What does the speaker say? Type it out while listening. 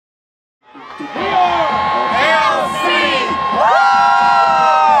We are LC!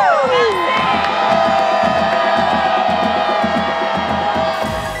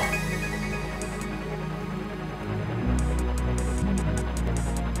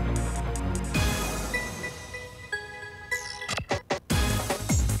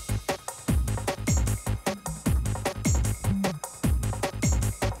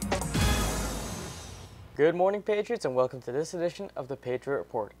 Good morning, Patriots, and welcome to this edition of the Patriot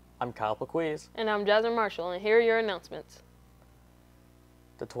Report. I'm Kyle Paquies. And I'm Jasmine Marshall, and here are your announcements.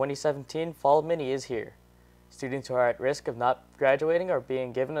 The 2017 Fall Mini is here. Students who are at risk of not graduating are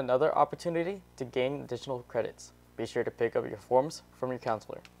being given another opportunity to gain additional credits. Be sure to pick up your forms from your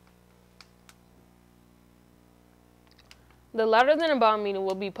counselor. The Louder Than a Bomb meeting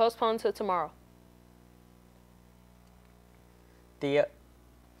will be postponed to tomorrow. The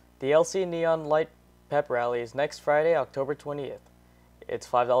LC Neon Light Pep Rally is next Friday, October 20th. It's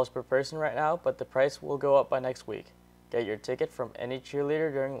 $5 per person right now, but the price will go up by next week. Get your ticket from any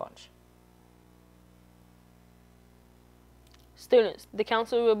cheerleader during lunch. Students, the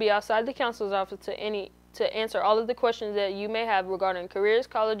counselor will be outside the counselor's office to answer all of the questions that you may have regarding careers,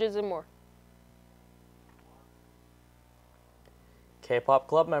 colleges, and more. K-pop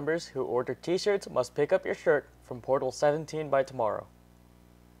club members who order t-shirts must pick up your shirt from Portal 17 by tomorrow.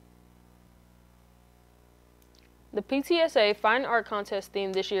 The PTSA Fine Art Contest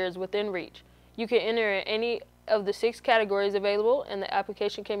theme this year is within reach. You can enter in any of the 6 categories available, and the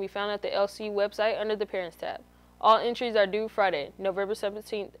application can be found at the LC website under the Parents tab. All entries are due Friday, November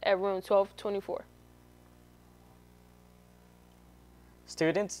 17th at room 1224.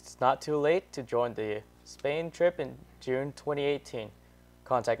 Students, it's not too late to join the Spain trip in June 2018.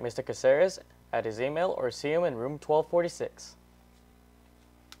 Contact Mr. Caceres at his email or see him in room 1246.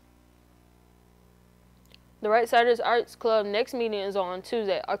 The Right Siders Arts Club next meeting is on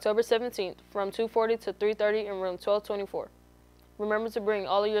Tuesday, October 17th from 2:40 to 3:30 in room 1224. Remember to bring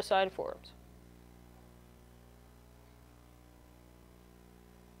all of your signed forms.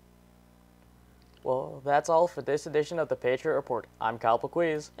 Well, that's all for this edition of the Patriot Report. I'm Kyle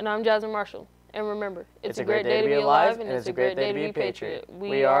Paquies. And I'm Jasmine Marshall. And remember, it's a great day to be alive, and it's a great day to be a patriot.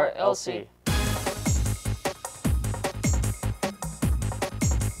 We are LC.